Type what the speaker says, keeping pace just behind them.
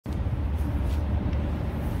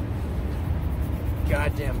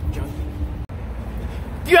goddamn junkie.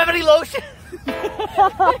 Do you have any lotion?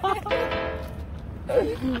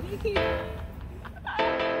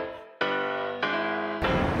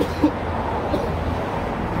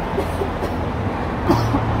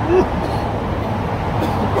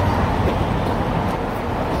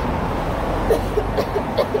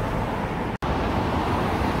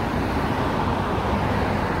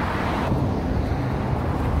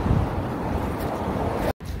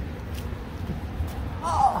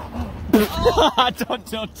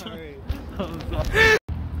 Don't. Sorry.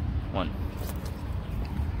 One.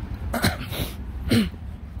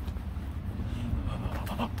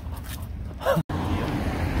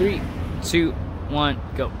 3, 2, 1,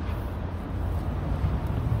 go.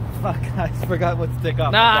 Fuck, I forgot what to take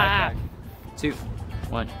off. Nah. 2,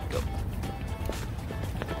 1, go.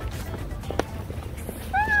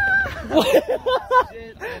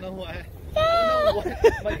 Shit, I don't know why. I don't know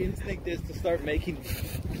what my instinct is to start making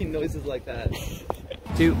fucking noises like that.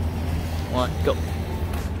 2, 1, go.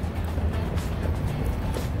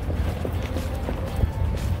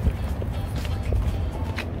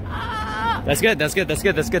 That's good. I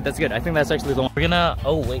think that's actually the one. We're gonna.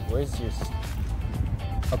 Oh wait, where's yours?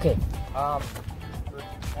 Okay.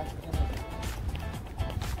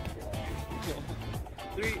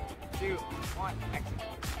 3, 2, 1, action.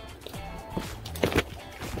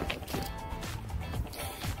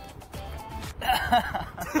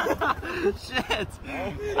 Shit!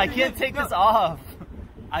 I can't take this off.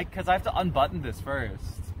 Cause I have to unbutton this first,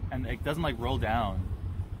 and it doesn't like roll down.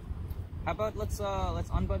 How about let's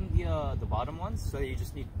unbutton the bottom ones, so you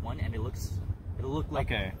just need one, and it'll look like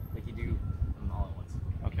okay, like you do them all at once.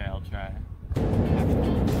 Okay, I'll try.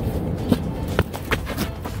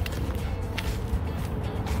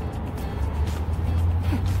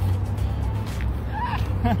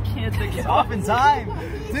 I can't take it off in time,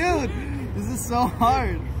 dude. This is so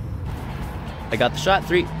hard. I got the shot.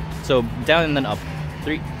 3, so down and then up.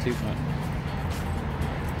 3, 2, 1.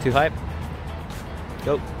 Too high.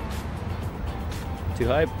 Go. Too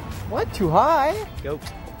high. What? Too high? Go.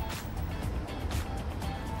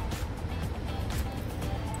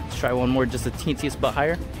 Let's try one more, just a teensiest bit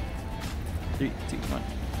higher. 3, 2, 1.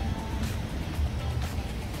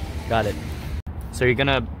 Got it. So you're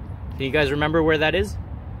gonna, can you guys remember where that is?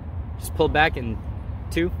 Just pull back and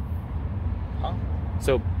 2. Huh?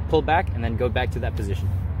 So pull back and then go back to that position.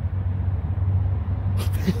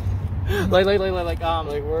 like we're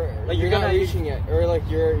you're not reaching it, or like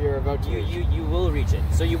you're about to. You will reach it.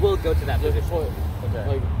 So you will go to that position. Okay.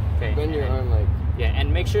 Like Okay. bend your arm like. Yeah,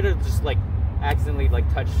 and make sure to just like accidentally like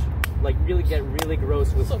touch, like really get really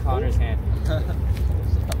gross with Connor's hand.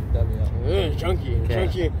 Chunky, Okay.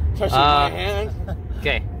 chunky, touching my hand.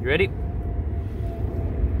 Okay, you ready?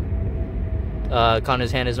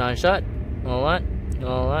 Connor's hand is not a shot. Hold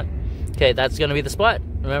on. Okay, that's gonna be the spot.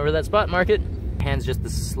 Remember that spot, mark it. Hand's just the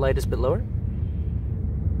slightest bit lower.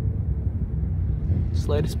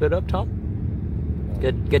 Slightest bit up top.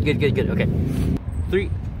 Good. Okay. 3,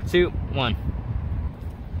 2, 1.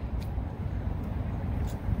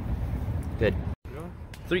 Good.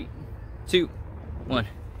 3, 2, 1.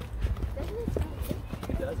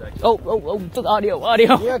 Oh, the audio.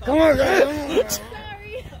 Yeah, come on, guys.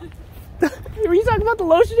 Sorry. Were you talking about the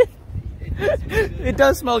lotion? It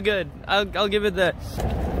does smell good. I'll give it the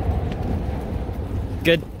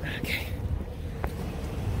good. Okay.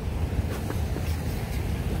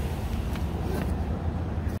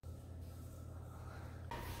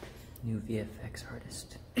 New VFX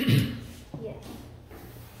artist. Yes.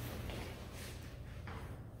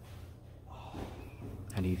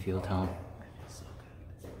 How do you feel, Tom?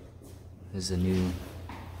 This is a new.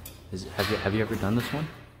 Have you ever done this one?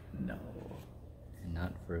 No.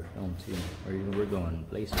 Not for a film too, or even we're going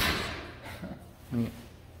places.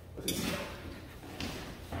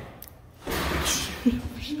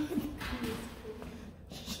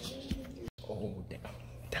 Oh damn!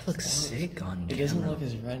 That looks sick on It doesn't camera. look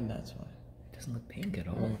as red, that's why. It doesn't look pink at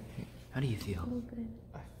all. How do you feel?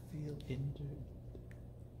 I feel injured.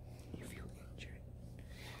 You feel injured.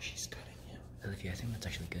 She's cutting him. Olivia, I think that's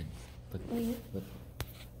actually good. Look.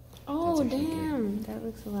 Oh, That's actually damn. That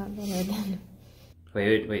looks a lot better than.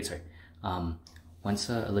 Wait, sorry. Once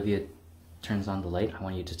Olivia turns on the light, I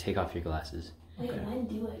want you to take off your glasses. Wait, when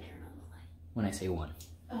do I turn on the light? When I say 1.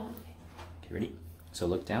 Oh, okay. Okay, ready? So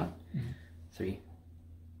look down. 3,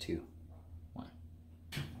 2, 1.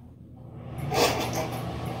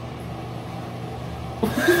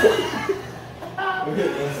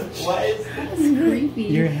 What is That's creepy.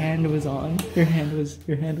 Your hand was on. Your hand was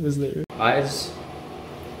there. Eyes,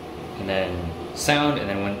 and then sound, and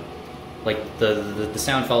then when, like the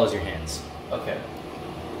sound follows your hands. Okay.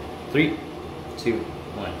 3, 2,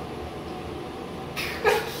 1.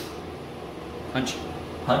 Punch.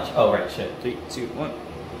 Punch? Oh, right, shit. 3, 2, 1.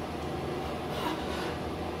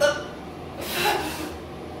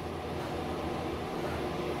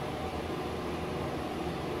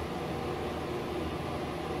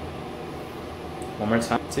 One more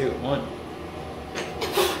time. 2, 1.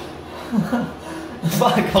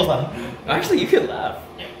 Fuck, hold on. Actually, you could laugh.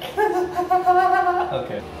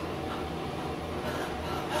 Okay.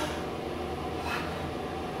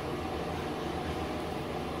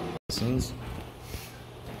 Scenes.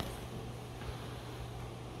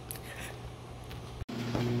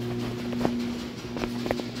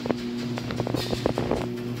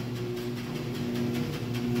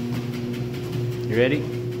 You ready?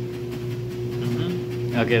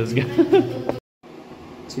 Mm-hmm. Okay, let's go.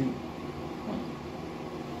 2, 1.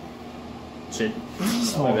 Shit.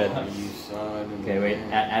 Oh, my bad. You son of Okay, wait.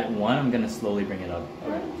 man. At 1, I'm gonna slowly bring it up.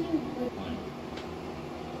 How do you- One.